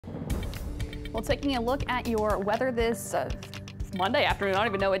Well, taking a look at your weather this Monday afternoon, I don't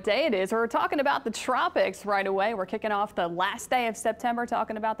even know what day it is. We're talking about the tropics right away. We're kicking off the last day of September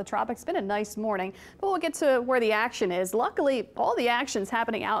talking about the tropics. It's been a nice morning, but we'll get to where the action is. Luckily, all the action's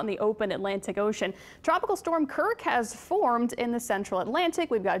happening out in the open Atlantic Ocean. Tropical storm Kirk has formed in the central Atlantic.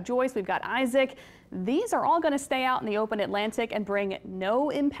 We've got Joyce, we've got Isaac. These are all going to stay out in the open Atlantic and bring no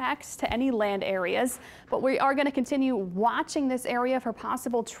impacts to any land areas. But we are going to continue watching this area for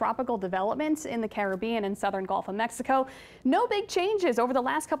possible tropical developments in the Caribbean and southern Gulf of Mexico. No big changes over the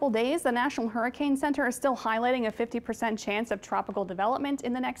last couple days. The National Hurricane Center is still highlighting a 50% chance of tropical development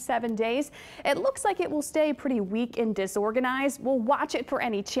in the next 7 days. It looks like it will stay pretty weak and disorganized. We'll watch it for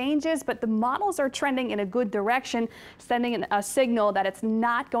any changes, but the models are trending in a good direction, sending a signal that it's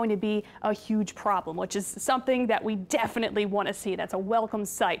not going to be a huge problem, which is something that we definitely want to see. That's a welcome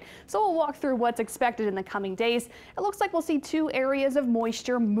sight. So we'll walk through what's expected in the coming days. It looks like we'll see 2 areas of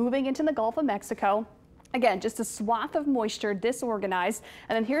moisture moving into the Gulf of Mexico. Again, just a swath of moisture, disorganized.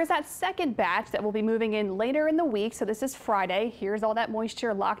 And then here's that second batch that will be moving in later in the week. So this is Friday. Here's all that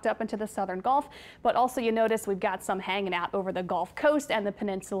moisture locked up into the southern Gulf. But also you notice we've got some hanging out over the Gulf Coast and the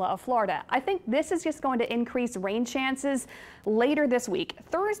peninsula of Florida. I think this is just going to increase rain chances later this week.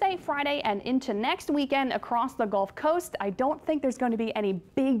 Thursday, Friday, and into next weekend across the Gulf Coast. I don't think there's going to be any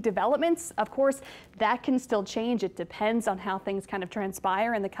big developments. Of course, that can still change. It depends on how things kind of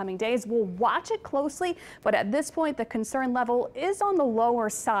transpire in the coming days. We'll watch it closely. But at this point, the concern level is on the lower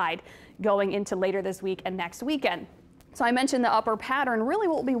side going into later this week and next weekend. So I mentioned the upper pattern. Really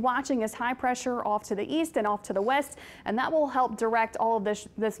what we'll be watching is high pressure off to the east and off to the west, and that will help direct all of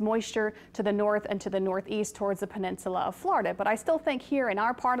this moisture to the north and to the northeast towards the peninsula of Florida. But I still think here in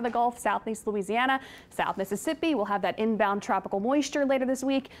our part of the Gulf, southeast Louisiana, South Mississippi, we'll have that inbound tropical moisture later this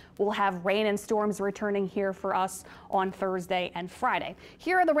week. We'll have rain and storms returning here for us on Thursday and Friday.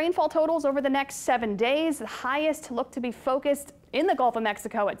 Here are the rainfall totals over the next 7 days. The highest look to be focused in the Gulf of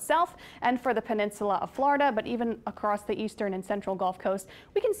Mexico itself and for the peninsula of Florida, but even across the eastern and central Gulf Coast,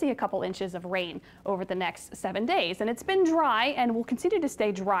 we can see a couple inches of rain over the next 7 days. And it's been dry and will continue to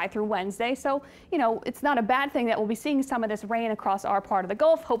stay dry through Wednesday. So, you know, it's not a bad thing that we'll be seeing some of this rain across our part of the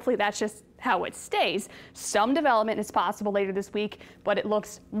Gulf. Hopefully that's just how it stays. Some development is possible later this week, but it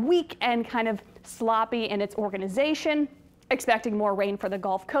looks weak and kind of sloppy in its organization. Expecting more rain for the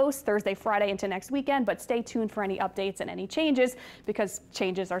Gulf Coast Thursday, Friday into next weekend, but stay tuned for any updates and any changes because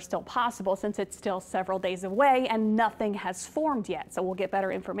changes are still possible since it's still several days away and nothing has formed yet. So we'll get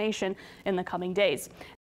better information in the coming days.